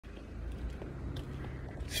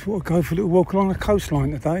Just want to go for a little walk along the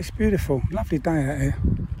coastline today. It's beautiful. Lovely day out here.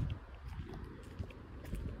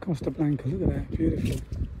 Costa Blanca, look at that, beautiful.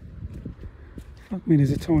 Fuck me, there's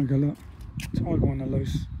a tiger, look. Tiger on the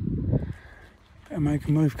loose. Better make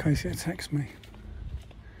a move in case it attacks me.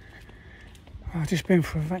 I've just been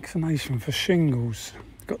for a vaccination for shingles.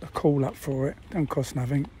 Got the call up for it, don't cost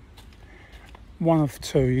nothing. One of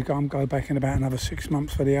two, you go back in about another 6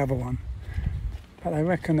 months for the other one. But they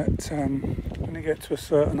reckon that when you get to a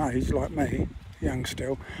certain age, like me, young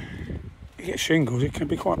still, you get shingles, it can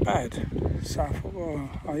be quite bad. So I thought, well,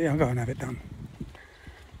 oh yeah, I'll go and have it done.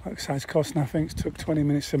 Like I say, it's cost nothing, it took 20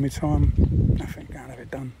 minutes of my time, nothing, go and have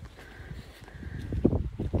it done.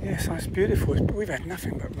 Yeah, so it's beautiful, but we've had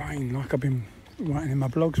nothing but rain, like I've been writing in my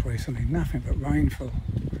blogs recently, nothing but rain for a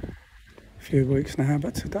few weeks now,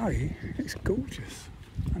 but today it's gorgeous.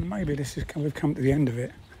 And maybe we've come to the end of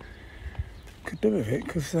it. Could do with it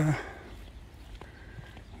because I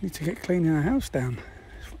need to get cleaning the house down.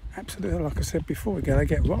 It's absolutely, like I said before, they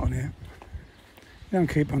get rotten here. You don't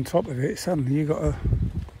keep on top of it, suddenly you've got a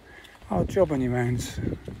hard job on your hands.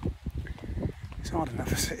 It's hard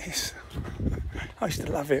enough as it is. I used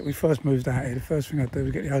to love it. We first moved out here, the first thing I'd do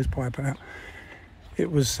was get the hose pipe out.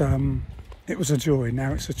 It was a joy,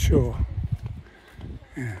 now it's a chore.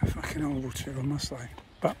 Yeah, a fucking horrible chore, I must say.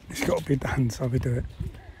 But it's got to be done, so we do it.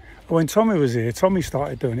 When Tommy was here, Tommy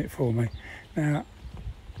started doing it for me. Now,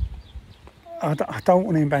 I don't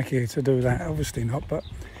want him back here to do that, obviously not, but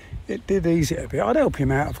it did ease it a bit. I'd help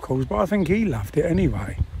him out, of course, but I think he loved it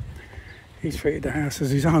anyway. He treated the house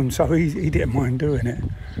as his own, so he didn't mind doing it.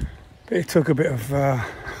 But it took a bit of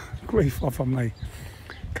grief off of me.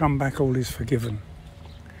 Come back, all is forgiven.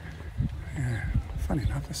 Yeah, funny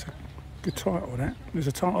enough, that's a good title, that. It was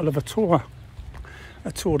a title of a tour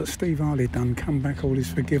that Steve Harley done, Come Back, All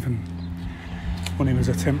Is Forgiven, when he was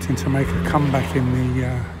attempting to make a comeback in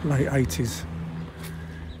the late 80s.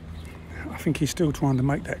 I think he's still trying to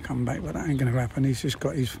make that comeback, but that ain't going to happen. He's just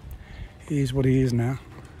got he is what he is now.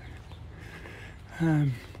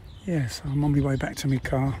 Yeah, so I'm on my way back to my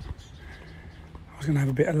car. I was going to have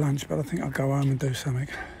a bit of lunch, but I think I'll go home and do something.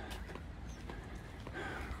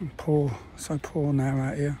 I'm poor, so poor now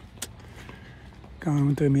out here. Go home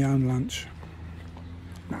and do my own lunch.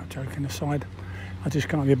 No, joking aside, I just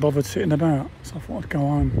can't be bothered sitting about, so I thought I'd go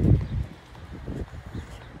home.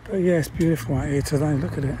 But yeah, it's beautiful out here today,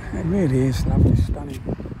 look at it. It really is lovely,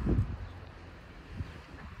 stunning.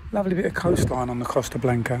 Lovely bit of coastline on the Costa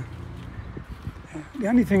Blanca. The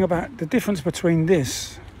only thing about the difference between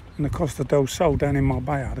this and the Costa del Sol down in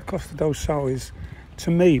Marbella, the Costa del Sol is, to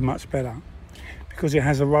me, much better because it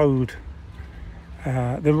has a road.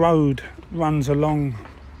 The road runs along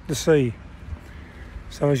the sea.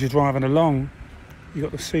 So as you're driving along, you've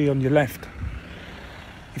got the sea on your left.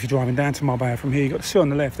 If you're driving down to Marbella from here, you've got the sea on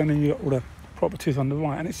the left and then you've got all the properties on the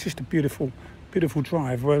right. And it's just a beautiful, beautiful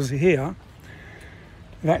drive. Whereas here,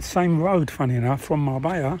 that same road, funny enough, from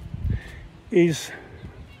Marbella is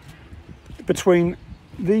between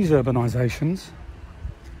these urbanisations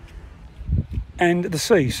and the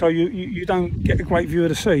sea. So you don't get a great view of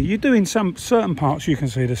the sea. You do in some certain parts you can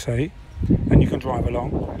see the sea and you can drive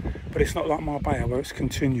along. But it's not like Marbella where it's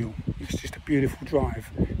continual. It's just a beautiful drive.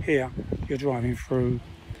 Here, you're driving through,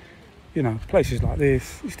 you know, places like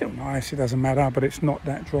this. It's still nice, it doesn't matter, but it's not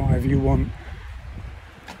that drive you want.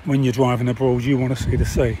 When you're driving abroad, you want to see the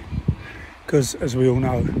sea. Because, as we all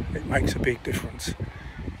know, it makes a big difference.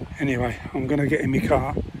 Anyway, I'm going to get in my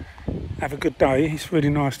car. Have a good day. It's really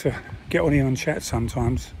nice to get on here and chat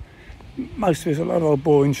sometimes. Most of it's a lot of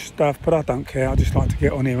boring stuff, but I don't care. I just like to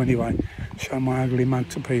get on here anyway. Show my ugly mug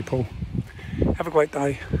to people. Have a great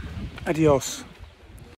day. Adios.